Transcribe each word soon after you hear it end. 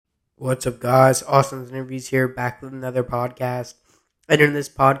What's up, guys? Austin's Interviews here, back with another podcast. And in this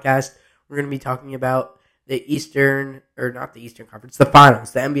podcast, we're going to be talking about the not the Eastern Conference, the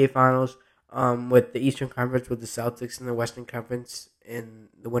finals, the NBA finals, with the Eastern Conference with the Celtics and the Western Conference and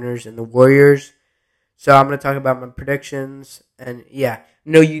the winners and the Warriors. So I'm going to talk about my predictions. And yeah,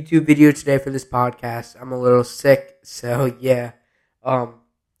 no YouTube video today for this podcast. I'm a little sick, so yeah. And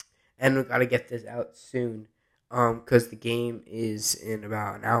we got to get this out soon. Because the game is in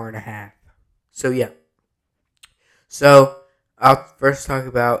about an hour and a half. So, yeah. So, I'll first talk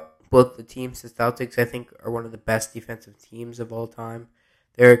about both the teams. The Celtics, I think, are one of the best defensive teams of all time.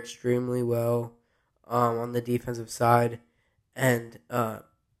 They're extremely well on the defensive side. And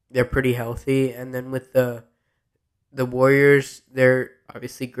they're pretty healthy. And then with the Warriors, they're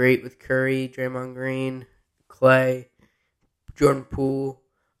obviously great with Curry, Draymond Green, Clay, Jordan Poole.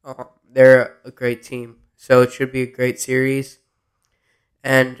 They're a great team. So it should be a great series.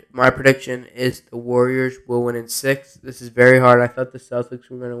 And my prediction is the Warriors will win in 6. This is very hard. I thought the Celtics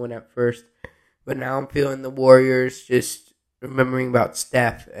were going to win at first. But now I'm feeling the Warriors, just remembering about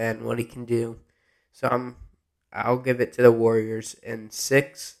Steph and what he can do. So I'll give it to the Warriors in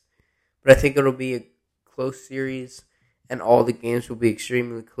 6. But I think it'll be a close series. And all the games will be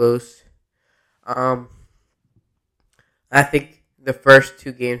extremely close. I think the first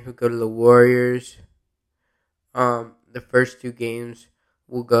 2 games will go to the Warriors. The first 2 games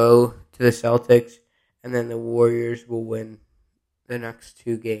will go to the Celtics, and then the Warriors will win the next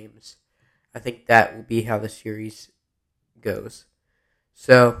 2 games. I think that will be how the series goes.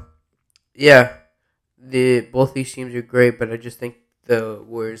 So, yeah, both these teams are great, but I just think the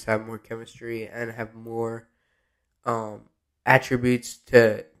Warriors have more chemistry and have more attributes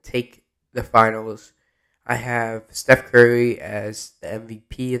to take the finals. I have Steph Curry as the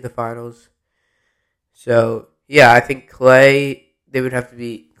MVP of the finals. So, yeah, I think Clay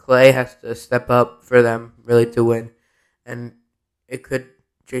has to step up for them really to win. And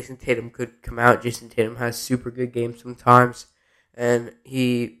Jason Tatum could come out. Jason Tatum has super good games sometimes. And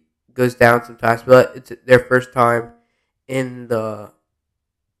he goes down sometimes. But it's their first time in the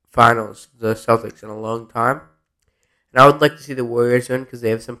finals, the Celtics, in a long time. And I would like to see the Warriors win because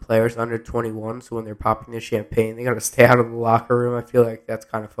they have some players under 21. So when they're popping their champagne, they got to stay out of the locker room. I feel like that's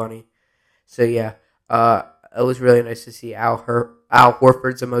kind of funny. So, yeah. It was really nice to see Al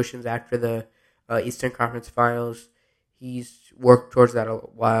Horford's emotions after the Eastern Conference Finals. He's worked towards that a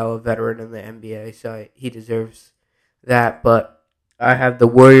while, a veteran in the NBA, so he deserves that. But I have the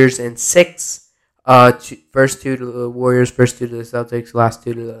Warriors in 6. First 2 to the Warriors, first 2 to the Celtics, last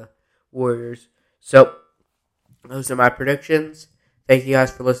 2 to the Warriors. So those are my predictions. Thank you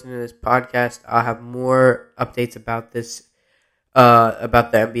guys for listening to this podcast. I'll have more updates about this.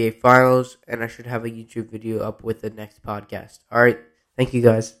 About the NBA Finals, and I should have a YouTube video up with the next podcast. All right. Thank you,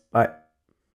 guys. Bye.